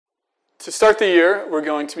To start the year, we're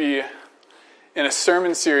going to be in a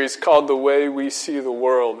sermon series called The Way We See the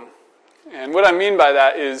World. And what I mean by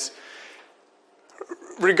that is,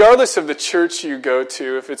 regardless of the church you go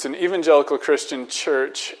to, if it's an evangelical Christian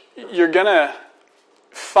church, you're going to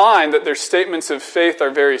find that their statements of faith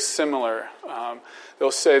are very similar.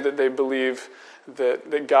 They'll say that they believe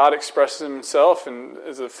that God expresses himself and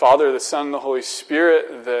as the Father, the Son, and the Holy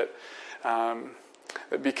Spirit, that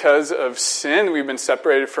because of sin, we've been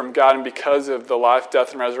separated from God, and because of the life,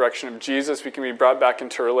 death, and resurrection of Jesus, we can be brought back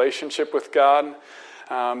into relationship with God.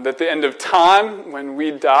 That at the end of time, when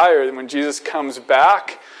we die or when Jesus comes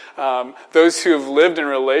back, those who have lived in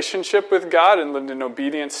relationship with God and lived in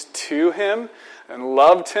obedience to him and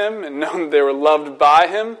loved him and known that they were loved by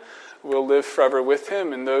him will live forever with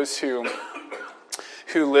him. And those who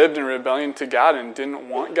lived in rebellion to God and didn't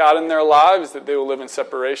want God in their lives, that they will live in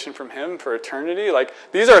separation from him for eternity. Like,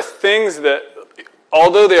 these are things that,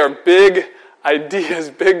 although they are big ideas,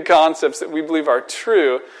 big concepts that we believe are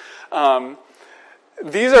true,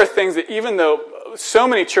 these are things that even though so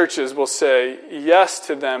many churches will say yes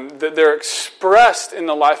to them, that they're expressed in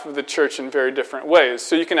the life of the church in very different ways.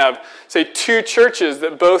 So you can have, say, two churches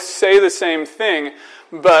that both say the same thing,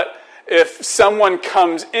 but if someone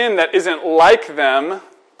comes in that isn't like them,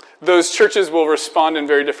 those churches will respond in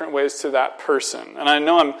very different ways to that person. And I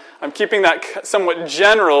know I'm keeping that somewhat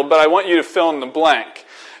general, but I want you to fill in the blank.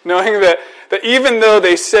 Knowing that even though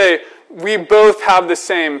they say we both have the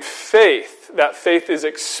same faith, that faith is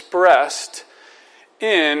expressed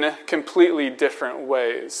in completely different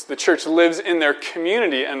ways. The church lives in their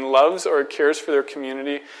community and loves or cares for their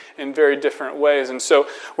community in very different ways. And so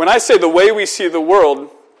when I say the way we see the world,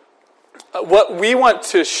 what we want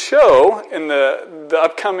to show in the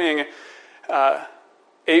upcoming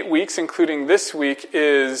 8 weeks, including this week,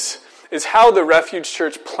 is how the Refuge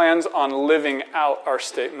Church plans on living out our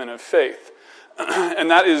statement of faith. And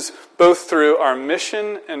that is both through our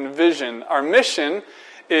mission and vision. Our mission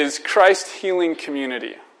is Christ healing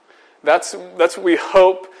community. That's what we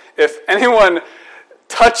hope. If anyone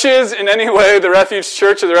touches in any way the Refuge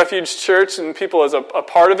Church or the Refuge Church and people as a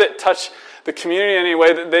part of it touch the community in any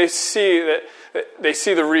way, that they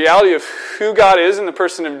see the reality of who God is in the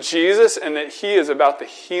person of Jesus, and that he is about the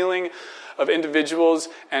healing of individuals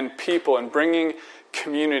and people and bringing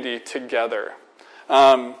community together.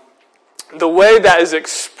 The way that is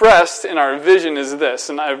expressed in our vision is this,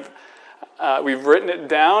 and we've written it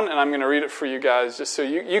down, and I'm going to read it for you guys just so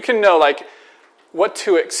you can know what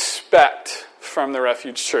to expect from the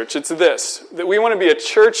Refuge Church. It's this, that we want to be a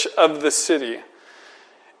church of the city,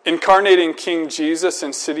 incarnating King Jesus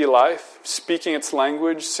in city life, speaking its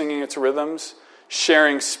language, singing its rhythms,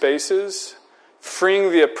 sharing spaces,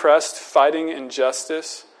 freeing the oppressed, fighting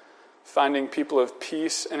injustice, finding people of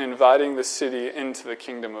peace, and inviting the city into the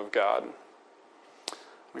kingdom of God.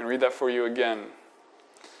 I'm going to read that for you again.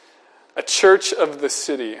 A church of the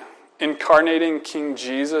city, incarnating King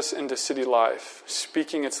Jesus into city life,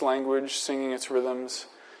 speaking its language, singing its rhythms,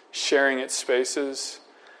 sharing its spaces,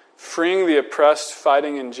 freeing the oppressed,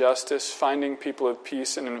 fighting injustice, finding people of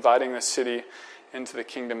peace, and inviting the city into the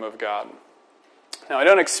kingdom of God. Now, I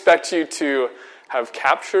don't expect you to have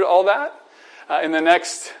captured all that. In the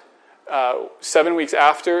next 7 weeks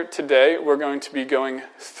after today, we're going to be going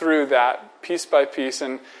through that piece by piece,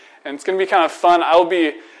 and it's going to be kind of fun. I'll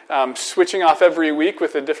be switching off every week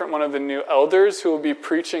with a different one of the new elders who will be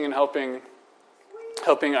preaching and helping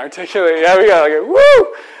articulate. Yeah, we got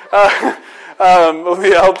woo! We'll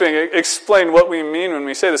be helping explain what we mean when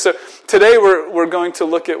we say this. So today we're going to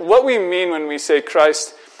look at what we mean when we say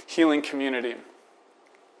Christ healing community.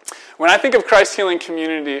 When I think of Christ healing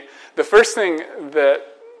community, the first thing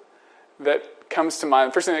that comes to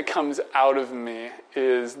mind, the first thing that comes out of me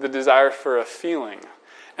is the desire for a feeling.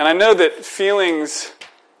 And I know that feelings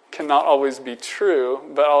cannot always be true,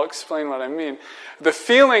 but I'll explain what I mean. The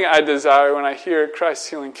feeling I desire when I hear Christ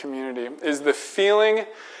healing community is the feeling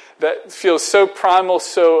that feels so primal,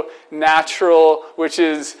 so natural, which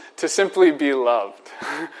is to simply be loved.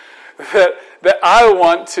 that I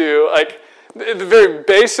want to, at the very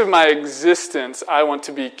base of my existence, I want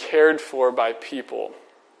to be cared for by people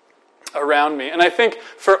around me. And I think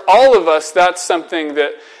for all of us, that's something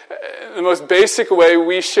that the most basic way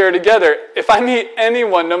we share together. If I meet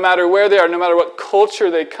anyone, no matter where they are, no matter what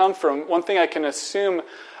culture they come from, one thing I can assume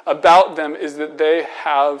about them is that they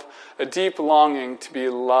have a deep longing to be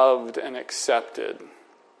loved and accepted.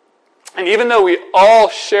 And even though we all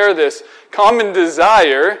share this common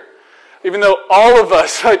desire, even though all of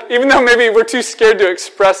us, even though maybe we're too scared to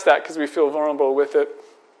express that because we feel vulnerable with it,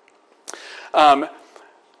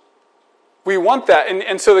 we want that.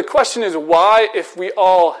 And so the question is, why, if we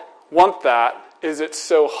all want that? Is it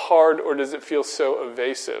so hard, or does it feel so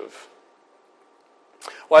evasive?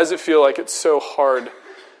 Why does it feel like it's so hard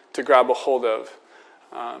to grab a hold of?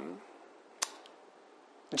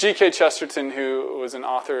 G.K. Chesterton, who was an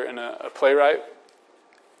author and a playwright,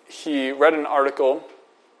 he read an article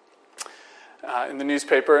in the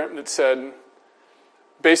newspaper that said,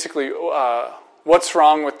 basically, what's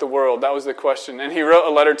wrong with the world? That was the question. And he wrote a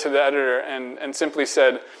letter to the editor and simply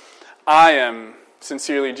said, I am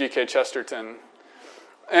sincerely G.K. Chesterton.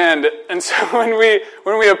 And so when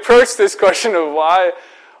we approach this question of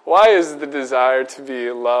why is the desire to be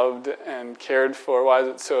loved and cared for, why is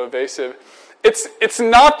it so evasive? It's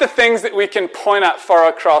not the things that we can point at far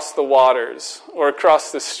across the waters or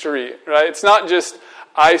across the street, right? It's not just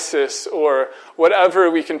ISIS or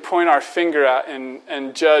whatever we can point our finger at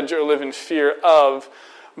and judge or live in fear of,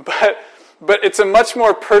 but it's a much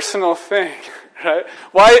more personal thing, right?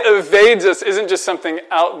 Why it evades us isn't just something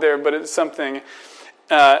out there, but it's something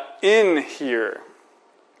in here.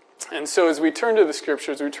 And so as we turn to the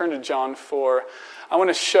scriptures, we turn to John 4, I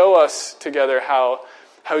want to show us together how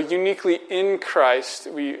uniquely in Christ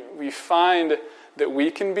we find that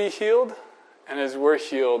we can be healed, and as we're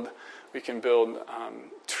healed, we can build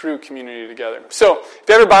true community together. So, if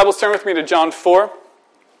you have your Bibles, turn with me to John 4.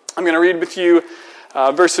 I'm going to read with you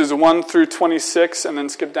verses 1 through 26, and then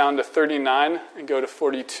skip down to 39 and go to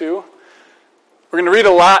 42. We're going to read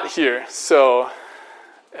a lot here, so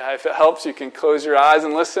if it helps, you can close your eyes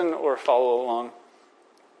and listen or follow along.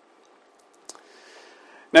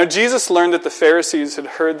 Now Jesus learned that the Pharisees had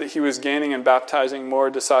heard that he was gaining and baptizing more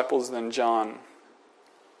disciples than John,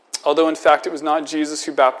 although in fact it was not Jesus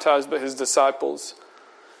who baptized but his disciples.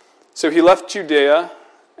 So he left Judea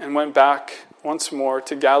and went back once more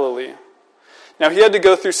to Galilee. Now he had to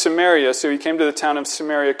go through Samaria, so he came to the town of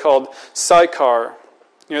Samaria called Sychar,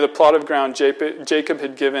 near the plot of ground Jacob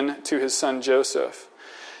had given to his son Joseph.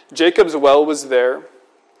 Jacob's well was there.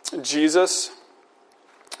 Jesus,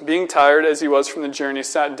 being tired as he was from the journey,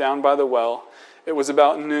 sat down by the well. It was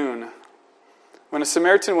about noon. When a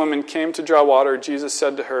Samaritan woman came to draw water, Jesus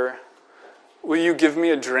said to her, "Will you give me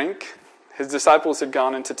a drink?" His disciples had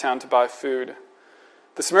gone into town to buy food.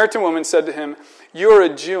 The Samaritan woman said to him, "You are a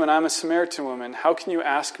Jew and I'm a Samaritan woman. How can you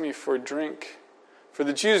ask me for a drink?" For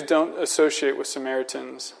the Jews don't associate with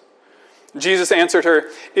Samaritans. Jesus answered her,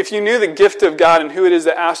 "If you knew the gift of God and who it is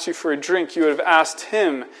that asked you for a drink, you would have asked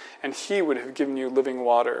him, and he would have given you living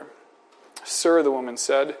water." "Sir," the woman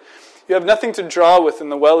said, "you have nothing to draw with, and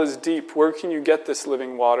the well is deep. Where can you get this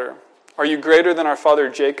living water? Are you greater than our father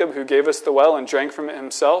Jacob, who gave us the well and drank from it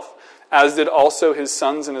himself, as did also his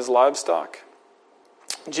sons and his livestock?"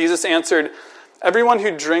 Jesus answered, "Everyone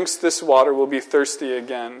who drinks this water will be thirsty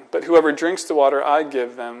again, but whoever drinks the water I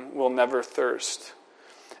give them will never thirst.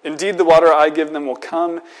 Indeed, the water I give them will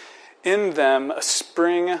come in them a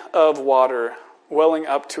spring of water welling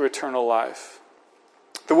up to eternal life."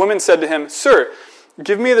 The woman said to him, "Sir,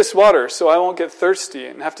 give me this water so I won't get thirsty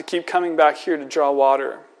and have to keep coming back here to draw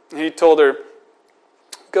water." And he told her,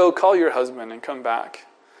 "Go, call your husband and come back."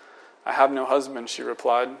 "I have no husband," she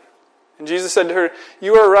replied. And Jesus said to her,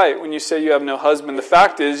 "You are right when you say you have no husband. The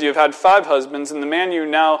fact is you have had 5 husbands, and the man you are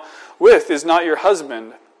now with is not your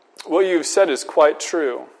husband. What you have said is quite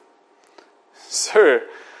true." "Sir,"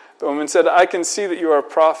 the woman said, "I can see that you are a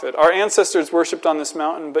prophet. Our ancestors worshipped on this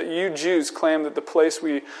mountain, but you Jews claim that the place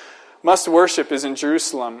we must worship is in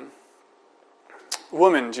Jerusalem."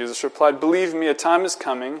 "Woman," Jesus replied, "believe me, a time is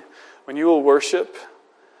coming when you will worship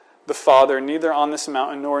the Father neither on this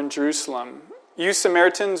mountain nor in Jerusalem. You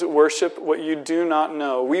Samaritans worship what you do not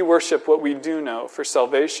know. We worship what we do know, for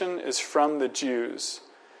salvation is from the Jews.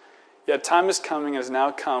 Yet time is coming, and has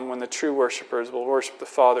now come, when the true worshipers will worship the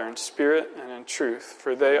Father in spirit and in truth,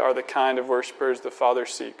 for they are the kind of worshipers the Father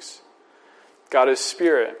seeks. God is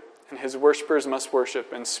spirit, and his worshipers must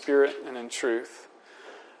worship in spirit and in truth."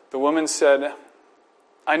 The woman said,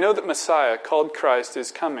 "I know that Messiah, called Christ,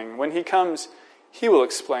 is coming. When he comes, he will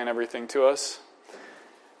explain everything to us."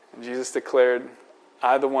 And Jesus declared,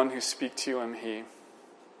 "I, the one who speak to you, am he."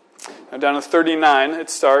 Now down to 39, it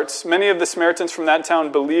starts, "Many of the Samaritans from that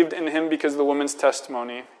town believed in him because of the woman's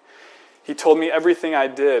testimony. He told me everything I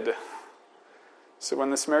did." So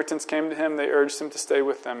when the Samaritans came to him, they urged him to stay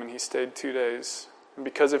with them, and he stayed 2 days. And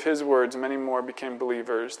because of his words, many more became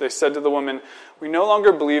believers. They said to the woman, "We no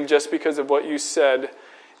longer believe just because of what you said.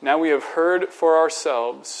 Now we have heard for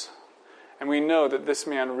ourselves, and we know that this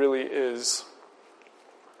man really is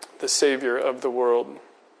the Savior of the world."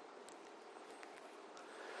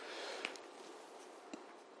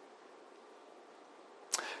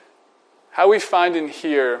 How we find in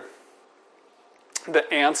here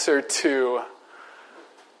the answer to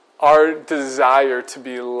our desire to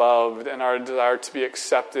be loved and our desire to be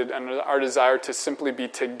accepted and our desire to simply be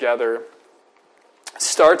together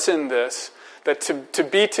starts in this, that to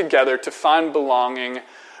be together, to find belonging,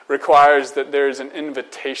 requires that there is an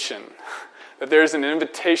invitation, that there is an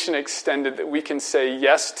invitation extended that we can say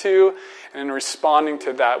yes to, and in responding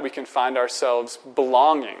to that, we can find ourselves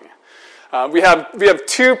belonging. We have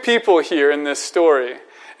two people here in this story,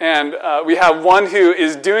 and we have one who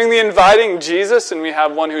is doing the inviting, Jesus, and we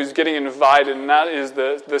have one who's getting invited, and that is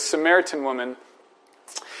the Samaritan woman.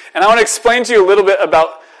 And I want to explain to you a little bit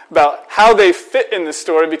about how they fit in the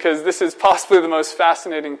story, because this is possibly the most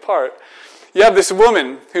fascinating part. You have this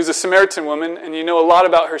woman who's a Samaritan woman, and you know a lot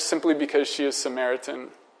about her simply because she is Samaritan.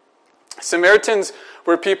 Samaritans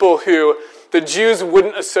were people who the Jews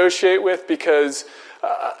wouldn't associate with because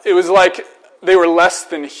it was like they were less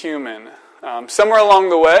than human. Somewhere along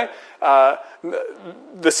the way,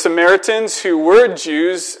 the Samaritans who were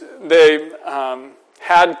Jews, they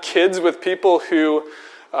had kids with people who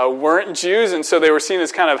weren't Jews, and so they were seen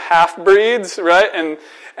as kind of half-breeds, right?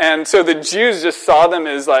 And so the Jews just saw them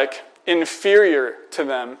as like inferior to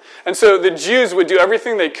them. And so the Jews would do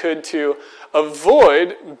everything they could to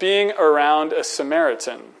avoid being around a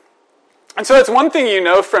Samaritan. And so that's one thing you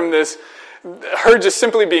know from this, her just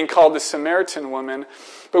simply being called the Samaritan woman,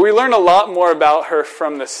 but we learn a lot more about her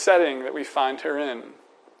from the setting that we find her in.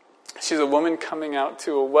 She's a woman coming out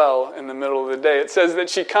to a well in the middle of the day. It says that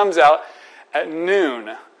she comes out at noon.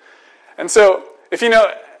 And so if you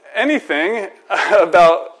know anything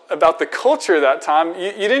about the culture at that time,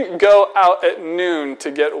 you didn't go out at noon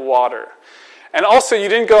to get water. And also you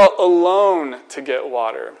didn't go out alone to get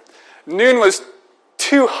water. Noon was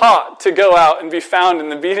too hot to go out and be found in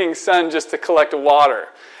the beating sun just to collect water.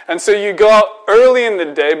 And so you go out early in the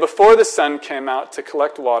day before the sun came out to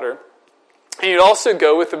collect water. And you'd also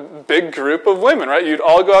go with a big group of women, right? You'd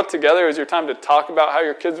all go out together. It was your time to talk about how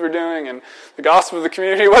your kids were doing and the gospel of the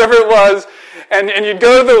community, whatever it was. And you'd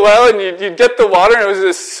go to the well and you'd get the water, and it was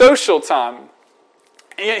this social time.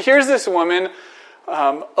 And yet here's this woman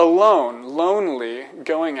alone, lonely,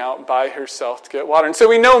 going out by herself to get water. And so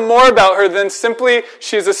we know more about her than simply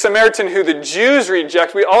she's a Samaritan who the Jews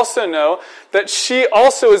reject. We also know that she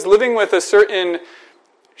also is living with a certain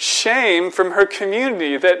shame from her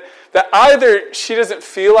community, that either she doesn't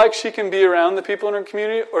feel like she can be around the people in her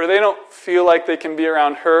community, or they don't feel like they can be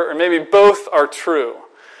around her, or maybe both are true.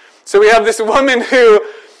 So we have this woman who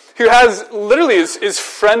has literally is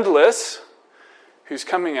friendless, who's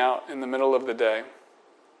coming out in the middle of the day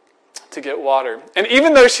to get water. And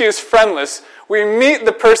even though she is friendless, we meet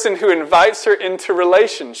the person who invites her into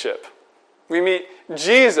relationship. We meet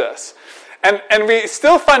Jesus. And we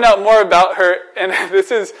still find out more about her, and this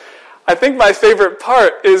is, I think, my favorite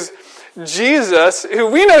part, is Jesus, who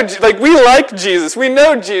we know, like, we like Jesus, we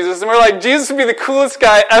know Jesus, and we're like, Jesus would be the coolest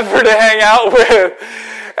guy ever to hang out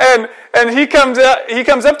with. And he comes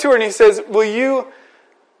up to her and he says, Will you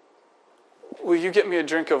get me a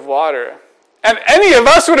drink of water? And any of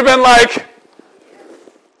us would have been like,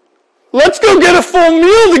 let's go get a full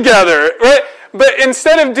meal together, right? But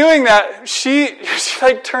instead of doing that, she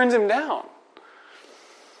like turns him down.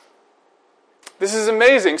 This is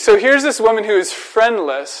amazing. So here's this woman who is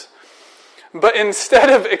friendless, but instead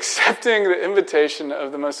of accepting the invitation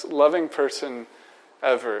of the most loving person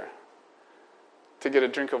ever to get a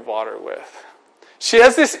drink of water with, she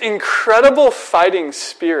has this incredible fighting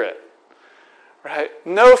spirit, right?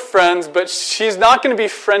 No friends, but she's not going to be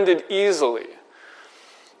friended easily.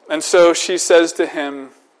 And so she says to him,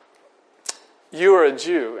 You are a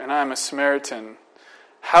Jew, and I am a Samaritan.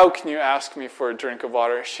 How can you ask me for a drink of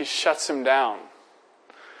water? She shuts him down.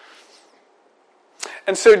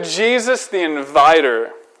 And so Jesus, the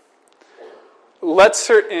inviter, lets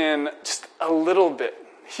her in just a little bit.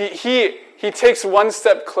 He takes one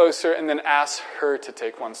step closer and then asks her to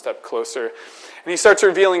take one step closer. And he starts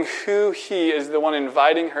revealing who he is, the one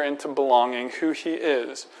inviting her into belonging, who he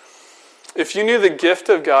is. If you knew the gift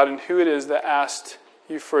of God and who it is that asked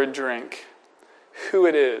you for a drink, who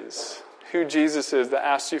it is, who Jesus is that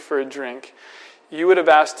asked you for a drink, you would have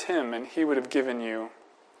asked him and he would have given you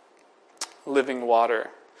living water.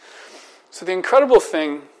 So the incredible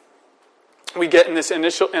thing we get in this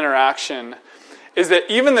initial interaction is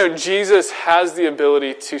that even though Jesus has the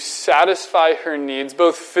ability to satisfy her needs,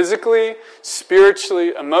 both physically,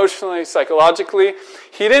 spiritually, emotionally, psychologically,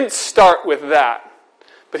 he didn't start with that.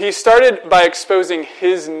 But he started by exposing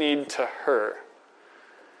his need to her.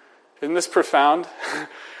 Isn't this profound?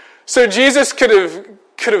 So Jesus could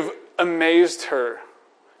have amazed her.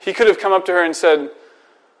 He could have come up to her and said,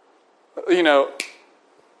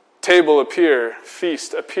 table appear,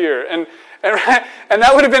 feast appear. And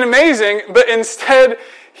that would have been amazing, but instead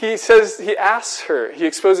he asks her, he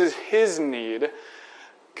exposes his need.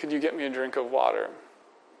 Could you get me a drink of water?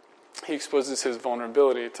 He exposes his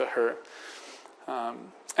vulnerability to her.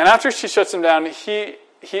 And after she shuts him down, he,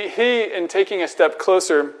 in taking a step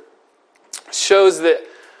closer, shows that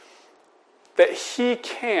he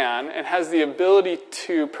can and has the ability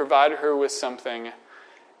to provide her with something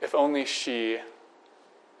if only she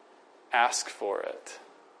asks for it.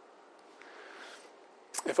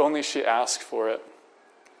 If only she asks for it.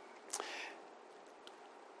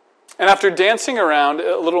 And after dancing around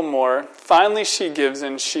a little more, finally she gives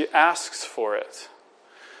in, she asks for it.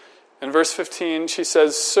 In verse 15, she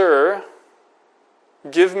says, "Sir,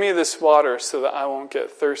 give me this water so that I won't get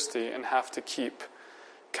thirsty and have to keep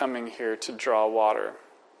coming here to draw water."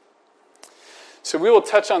 So we will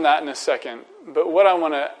touch on that in a second. But what I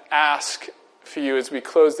want to ask for you as we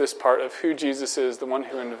close this part of who Jesus is, the one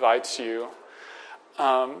who invites you,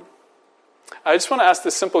 I just want to ask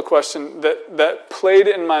this simple question that played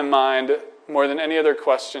in my mind more than any other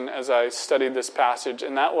question as I studied this passage,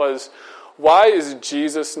 and that was, why is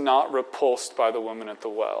Jesus not repulsed by the woman at the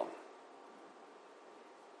well?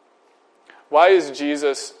 Why is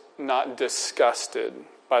Jesus not disgusted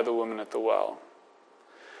by the woman at the well?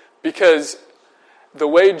 Because the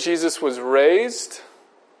way Jesus was raised,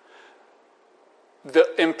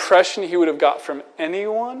 the impression he would have got from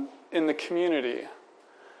anyone in the community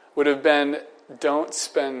would have been, don't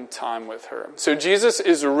spend time with her. So Jesus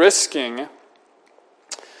is risking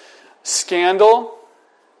scandal.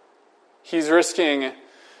 He's risking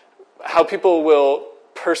how people will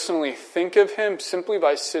personally think of him simply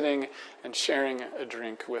by sitting and sharing a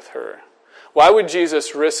drink with her. Why would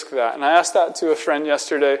Jesus risk that? And I asked that to a friend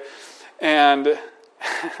yesterday, and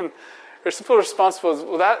her simple response was,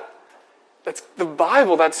 well, that's the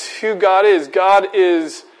Bible. That's who God is. God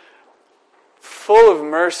is full of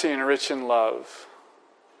mercy and rich in love.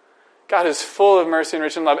 God is full of mercy and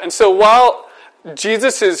rich in love. And so while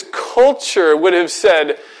Jesus' culture would have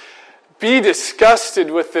said, be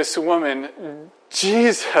disgusted with this woman,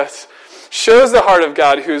 Jesus shows the heart of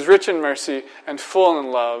God, who is rich in mercy and full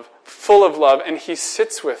of love, and he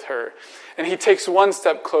sits with her. And he takes one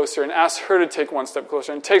step closer and asks her to take one step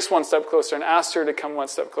closer, and takes one step closer and asks her to come one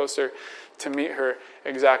step closer to meet her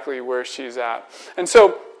exactly where she's at. And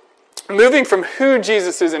so, moving from who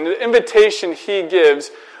Jesus is and the invitation he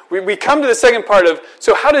gives, we come to the second part of,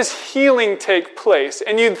 so how does healing take place?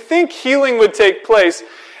 And you'd think healing would take place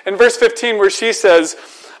in verse 15 where she says,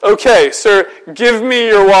 okay, sir, give me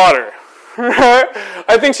your water.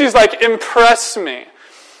 I think she's like, impress me.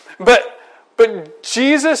 But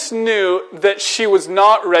Jesus knew that she was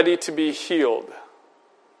not ready to be healed.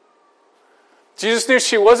 Jesus knew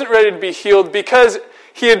she wasn't ready to be healed because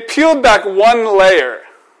he had peeled back one layer,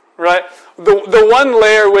 right? The one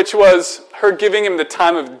layer which was her giving him the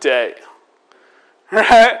time of day.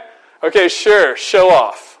 Right? Okay, sure, show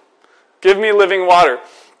off. Give me living water.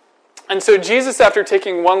 And so Jesus, after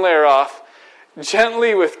taking one layer off,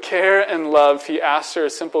 gently with care and love, he asks her a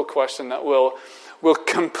simple question that will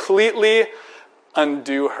completely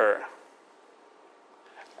undo her.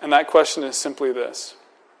 And that question is simply this.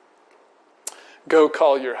 Go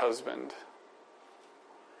call your husband.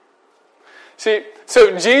 See,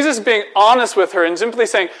 so Jesus being honest with her and simply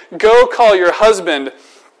saying, go call your husband,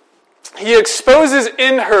 he exposes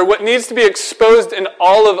in her what needs to be exposed in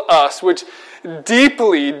all of us, which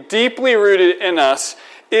deeply, deeply rooted in us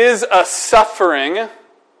is a suffering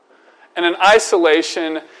and an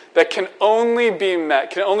isolation that can only be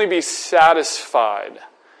met, can only be satisfied,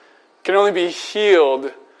 can only be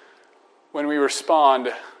healed when we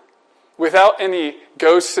respond without any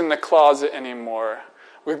ghosts in the closet anymore,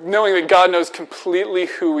 with knowing that God knows completely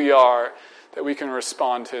who we are, that we can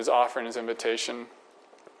respond to his offer and his invitation.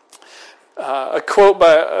 A quote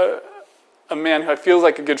by a man who I feel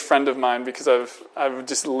like a good friend of mine because I've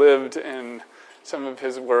just lived in some of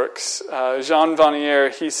his works. Jean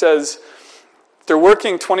Vanier, he says, after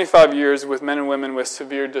working 25 years with men and women with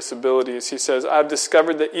severe disabilities, he says, I've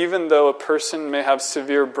discovered that even though a person may have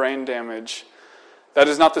severe brain damage, that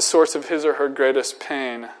is not the source of his or her greatest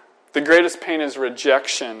pain. The greatest pain is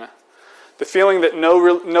rejection. The feeling that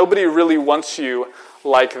nobody really wants you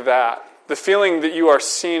like that. The feeling that you are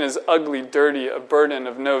seen as ugly, dirty, a burden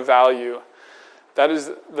of no value. That is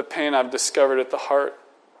the pain I've discovered at the heart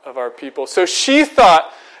of our people. So she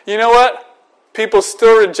thought, you know what? People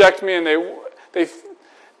still reject me and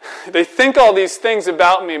they think all these things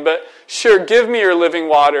about me, but sure, give me your living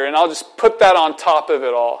water and I'll just put that on top of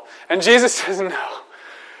it all. And Jesus says,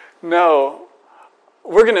 no.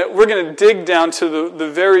 We're gonna dig down to the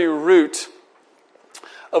very root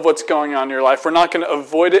of what's going on in your life. We're not going to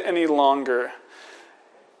avoid it any longer.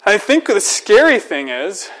 I think the scary thing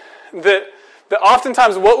is that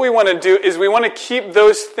oftentimes what we want to do is we want to keep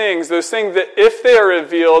those things that if they are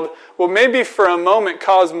revealed will maybe for a moment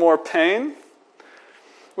cause more pain,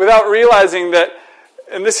 without realizing that,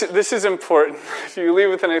 and this is important, if you leave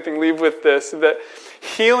with anything, leave with this, that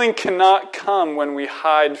healing cannot come when we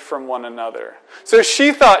hide from one another. So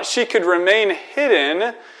she thought she could remain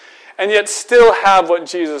hidden and yet still have what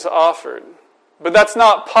Jesus offered. But that's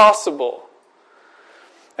not possible.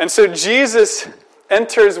 And so Jesus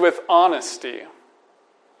enters with honesty,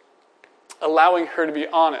 allowing her to be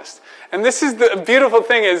honest. And this is the beautiful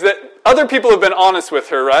thing, is that other people have been honest with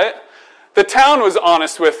her, right? The town was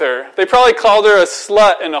honest with her. They probably called her a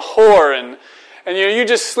slut and a whore and you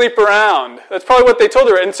just sleep around. That's probably what they told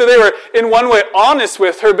her. And so they were in one way honest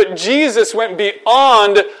with her, but Jesus went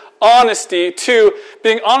beyond honesty to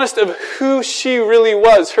being honest of who she really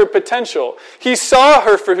was, her potential. He saw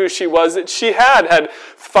her for who she was, that she had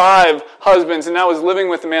 5 husbands and now was living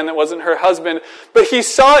with a man that wasn't her husband. But he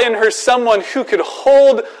saw in her someone who could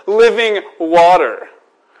hold living water,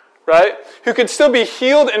 right? Who could still be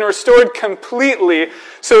healed and restored completely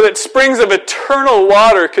so that springs of eternal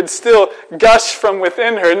water could still gush from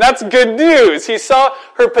within her. And that's good news. He saw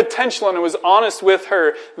her potential and was honest with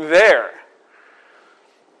her there.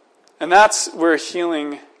 And that's where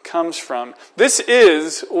healing comes from. This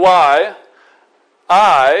is why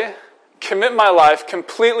I commit my life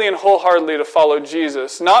completely and wholeheartedly to follow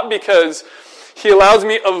Jesus. Not because he allows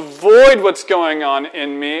me avoid what's going on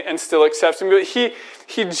in me and still accepts me, but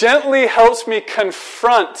he gently helps me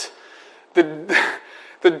confront the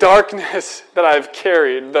darkness that I've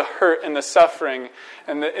carried, the hurt and the suffering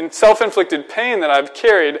and the self-inflicted pain that I've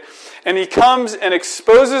carried. And he comes and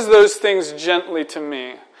exposes those things gently to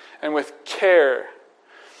me and with care.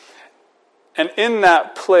 And in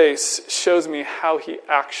that place shows me how he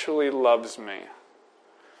actually loves me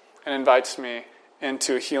and invites me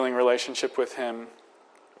into a healing relationship with him.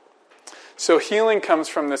 So healing comes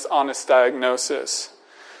from this honest diagnosis.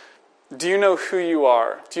 Do you know who you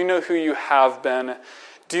are? Do you know who you have been?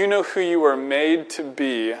 Do you know who you were made to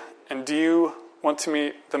be? And do you want to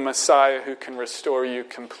meet the Messiah who can restore you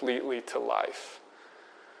completely to life?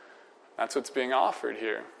 That's what's being offered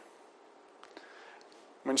here.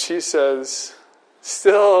 When she says,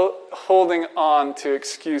 still holding on to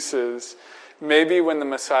excuses, maybe when the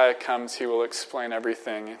Messiah comes, he will explain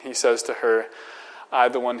everything. And he says to her, I,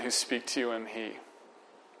 the one who speak to you, am he.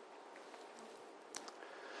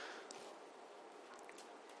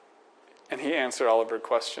 And he answered all of her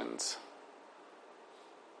questions.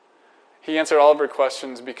 He answered all of her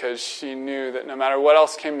questions because she knew that no matter what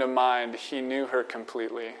else came to mind, he knew her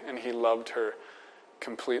completely and he loved her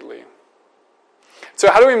completely.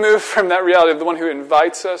 So how do we move from that reality of the one who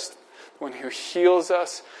invites us, the one who heals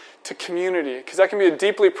us, to community? Because that can be a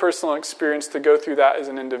deeply personal experience to go through that as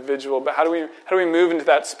an individual. But how do we move into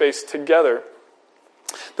that space together?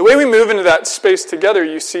 The way we move into that space together,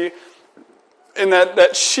 you see, in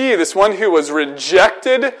that she, this one who was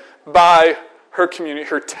rejected by her community,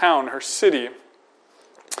 her town, her city,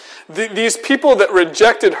 these people that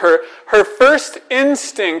rejected her, her first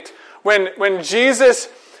instinct when Jesus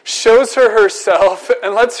shows her herself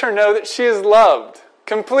and lets her know that she is loved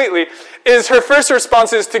completely, is her first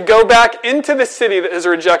response is to go back into the city that has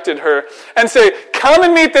rejected her and say, come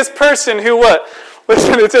and meet this person who what?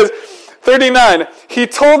 Listen, it says, 39, he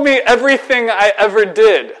told me everything I ever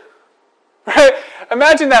did. Right?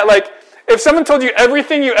 Imagine that, like, if someone told you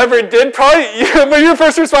everything you ever did, probably your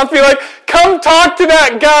first response would be like, come talk to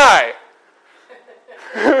that guy.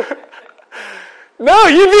 No,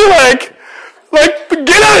 you'd be like,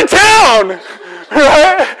 get out of town,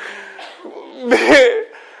 right?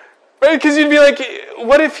 Right? Because you'd be like,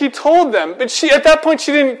 what if he told them? But at that point,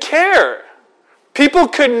 she didn't care. People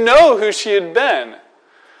could know who she had been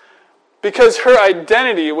because her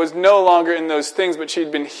identity was no longer in those things, but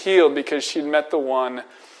she'd been healed because she'd met the one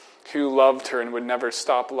who loved her and would never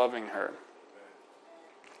stop loving her.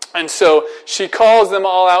 And so she calls them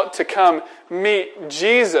all out to come meet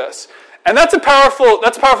Jesus. And that's a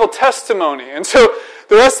powerful testimony. And so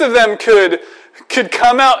the rest of them could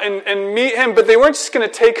come out and meet him, but they weren't just going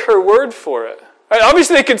to take her word for it. Right?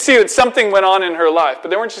 Obviously, they could see that something went on in her life,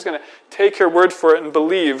 but they weren't just going to take her word for it and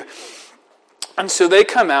believe. And so they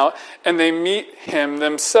come out and they meet him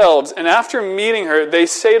themselves. And after meeting her, they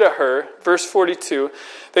say to her, verse 42,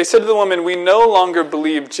 they said to the woman, we no longer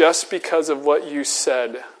believe just because of what you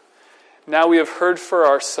said. Now we have heard for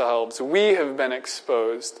ourselves. We have been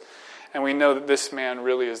exposed. And we know that this man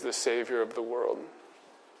really is the Savior of the world.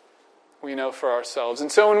 we know for ourselves.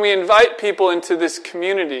 And so when we invite people into this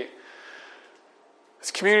community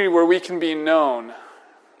where we can be known,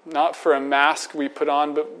 not for a mask we put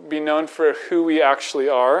on, but be known for who we actually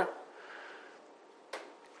are,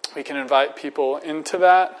 we can invite people into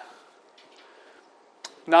that.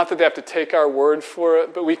 Not that they have to take our word for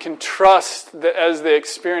it, but we can trust that as they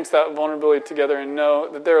experience that vulnerability together and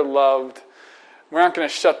know that they're loved, we're not going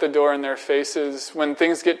to shut the door in their faces. When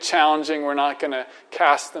things get challenging, we're not going to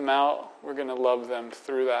cast them out. We're going to love them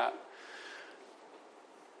through that.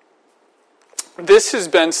 This has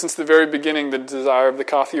been, since the very beginning, the desire of the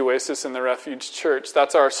Coffee Oasis and the Refuge Church.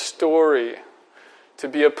 That's our story, to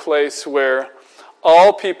be a place where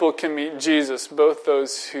all people can meet Jesus, both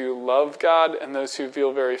those who love God and those who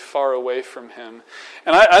feel very far away from Him.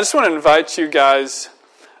 And I just want to invite you guys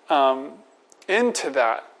into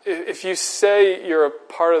that. If you say you're a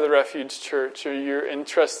part of the Refuge Church or you're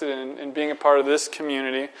interested in being a part of this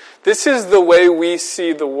community, this is the way we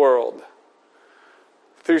see the world.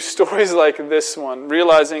 Through stories like this one,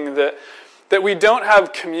 realizing that we don't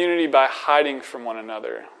have community by hiding from one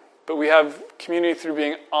another, but we have community through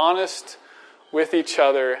being honest with each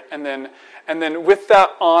other, and then with that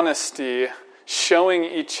honesty, showing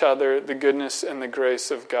each other the goodness and the grace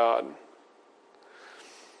of God.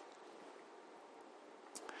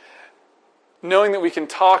 Knowing that we can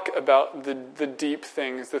talk about the deep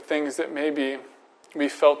things, the things that maybe we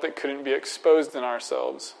felt that couldn't be exposed in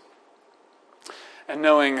ourselves. And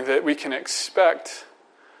knowing that we can expect,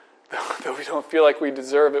 though we don't feel like we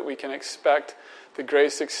deserve it, we can expect the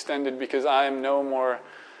grace extended because I am no more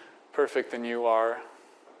perfect than you are.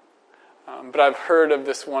 But I've heard of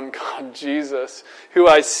this one God, Jesus, who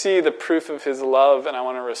I see the proof of His love, and I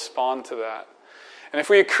want to respond to that. And if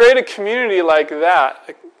we create a community like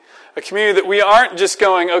that, a community that we aren't just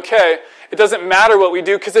going, okay, it doesn't matter what we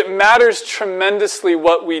do, because it matters tremendously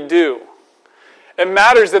what we do. It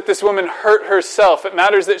matters that this woman hurt herself. It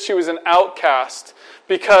matters that she was an outcast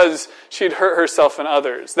because she'd hurt herself and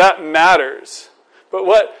others. That matters. But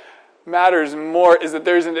what matters more is that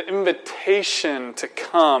there's an invitation to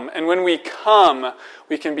come. And when we come,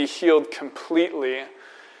 we can be healed completely,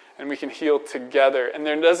 and we can heal together. And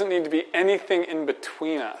there doesn't need to be anything in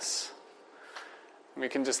between us. We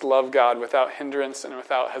can just love God without hindrance and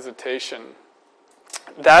without hesitation.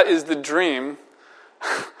 That is the dream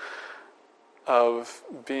of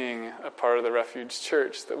being a part of the Refuge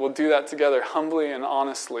Church, that we'll do that together humbly and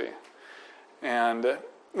honestly. And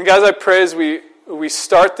guys, I pray as we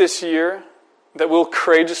start this year that we'll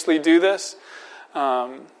courageously do this,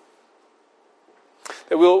 that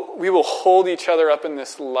we will hold each other up in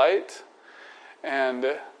this light, and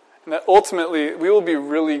that ultimately we will be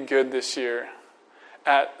really good this year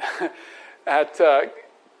at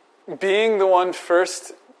being the one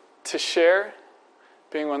first to share,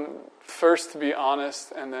 being one first to be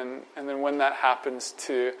honest, and then when that happens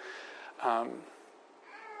to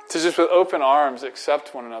just with open arms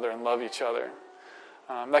accept one another and love each other.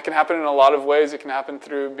 That can happen in a lot of ways. It can happen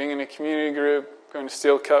through being in a community group, going to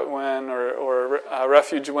Steel Cut Win or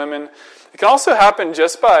Refuge Women. It can also happen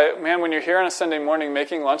just by, when you're here on a Sunday morning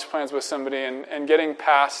making lunch plans with somebody and getting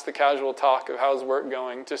past the casual talk of how's work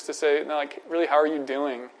going, just to say, really, how are you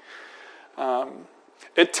doing?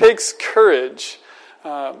 It takes courage.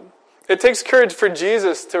 It takes courage for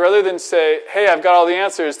Jesus to, rather than say, hey, I've got all the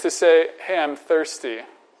answers, to say, hey, I'm thirsty.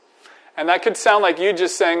 And that could sound like you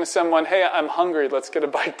just saying to someone, hey, I'm hungry, let's get a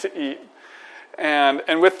bite to eat.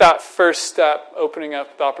 And with that first step, opening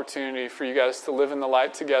up the opportunity for you guys to live in the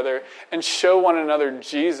light together and show one another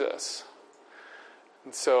Jesus.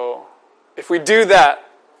 And so, if we do that,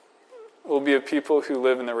 we'll be a people who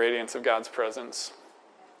live in the radiance of God's presence.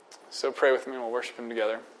 So pray with me and we'll worship Him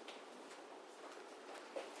together.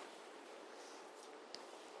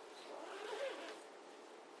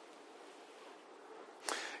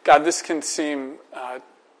 God, this can seem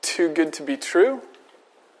too good to be true.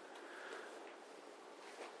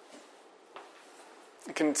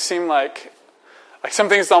 It can seem like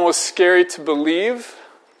something that's almost scary to believe.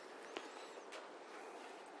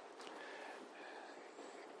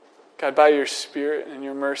 God, by your Spirit and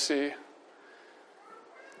your mercy,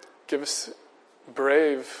 give us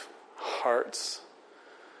brave hearts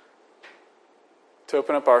to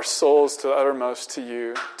open up our souls to the uttermost to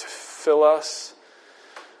you, to fill us,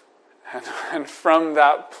 and from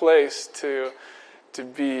that place to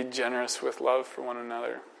be generous with love for one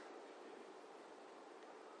another.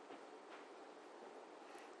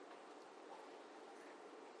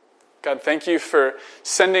 God, thank you for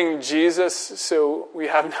sending Jesus so we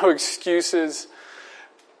have no excuses.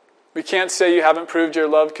 We can't say you haven't proved your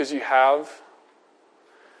love because you have.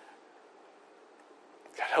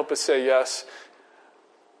 God, help us say yes.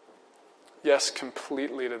 Yes,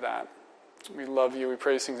 completely to that. We love you. We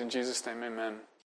pray these things in Jesus' name. Amen.